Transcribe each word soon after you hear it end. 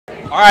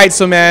All right,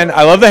 so man,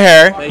 I love the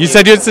hair. You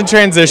said it's in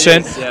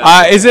transition.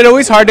 Is it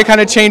always hard to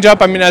kind of change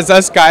up? I mean, as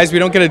us guys, we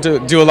don't get to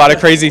do a lot of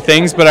crazy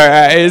things, but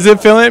is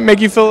it make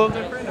you feel a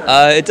little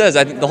different? It does.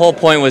 I think the whole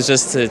point was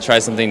just to try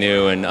something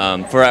new,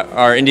 and for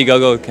our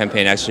Indiegogo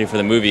campaign, actually for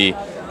the movie,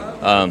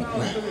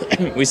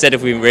 we said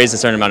if we raised a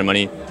certain amount of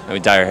money,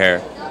 we'd dye our hair.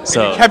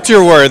 So and you kept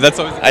your word. That's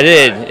always. I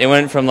did. It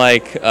went from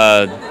like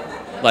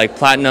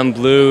platinum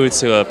blue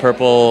to a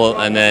purple,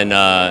 and then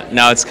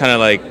now it's kind of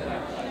like,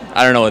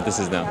 I don't know what this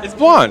is now. It's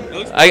blonde.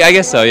 I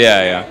guess so.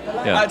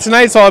 Yeah.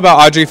 Tonight it's all about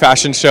Audrey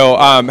Fashion Show.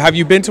 Have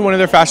you been to one of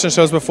their fashion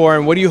shows before,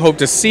 and what do you hope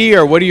to see,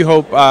 or what do you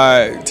hope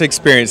to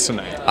experience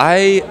tonight?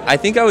 I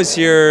think I was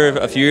here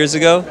a few years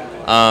ago.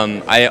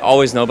 I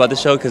always know about the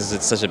show because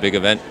it's such a big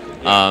event.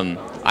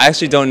 I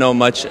actually don't know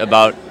much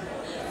about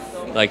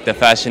like the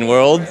fashion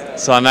world,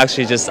 so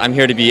I'm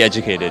here to be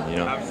educated. You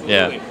know. Absolutely.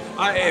 Yeah.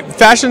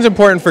 Fashion's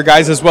important for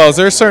guys as well. Is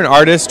there a certain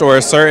artist or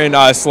a certain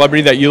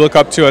celebrity that you look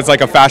up to as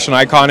like a fashion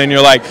icon, and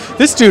you're like,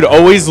 this dude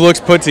always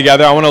looks put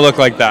together, I want to look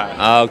like that?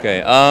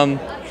 Okay.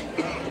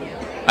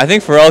 I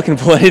think Pharrell can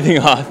pull anything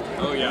off.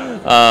 Oh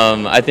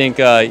yeah. I think,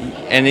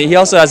 and he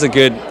also has a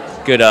good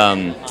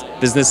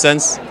business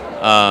sense.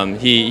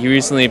 He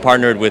recently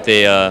partnered with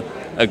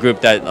a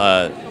group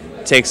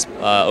that takes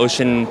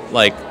ocean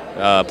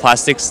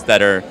plastics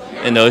that are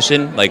in the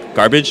ocean, like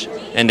garbage,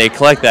 and they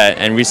collect that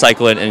and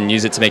recycle it and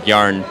use it to make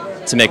yarn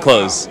to make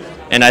clothes.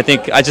 And I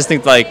just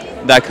think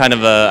like that kind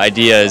of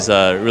idea is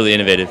really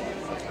innovative.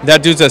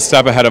 That dude's a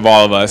step ahead of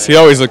all of us. He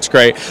always looks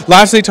great.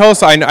 Lastly, tell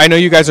us, I know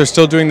you guys are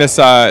still doing this,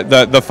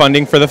 the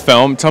funding for the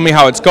film. Tell me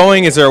how it's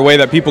going. Is there a way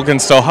that people can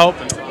still help?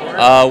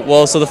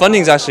 Well, so the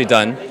funding's actually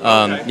done.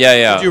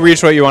 Yeah. Did you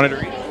reach what you wanted to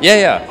reach?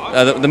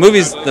 Yeah. The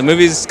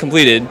movie's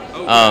completed,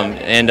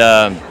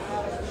 and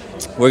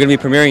we're going to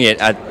be premiering it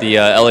at the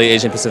LA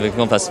Asian Pacific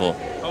Film Festival.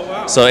 Oh,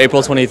 wow. So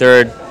April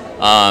 23rd.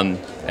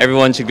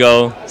 Everyone should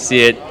go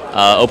see it.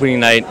 Opening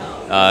night.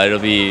 It'll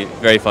be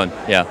very fun.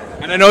 Yeah.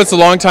 And I know it's a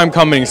long time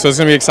coming, so it's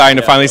going to be exciting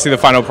to finally see the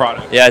final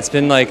product. Yeah, it's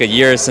been like a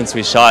year since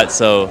we shot,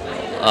 so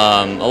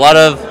a lot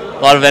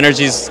of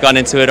energy's gone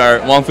into it.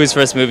 Our Wong Fu's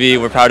first movie.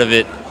 We're proud of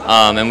it,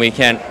 and we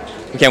can't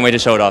wait to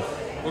show it off.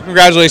 Well,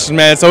 congratulations,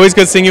 man. It's always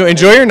good seeing you.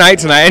 Enjoy your night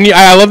tonight, and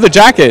I love the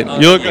jacket.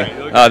 You look great.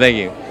 Oh, thank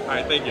you. All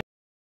right, thank you.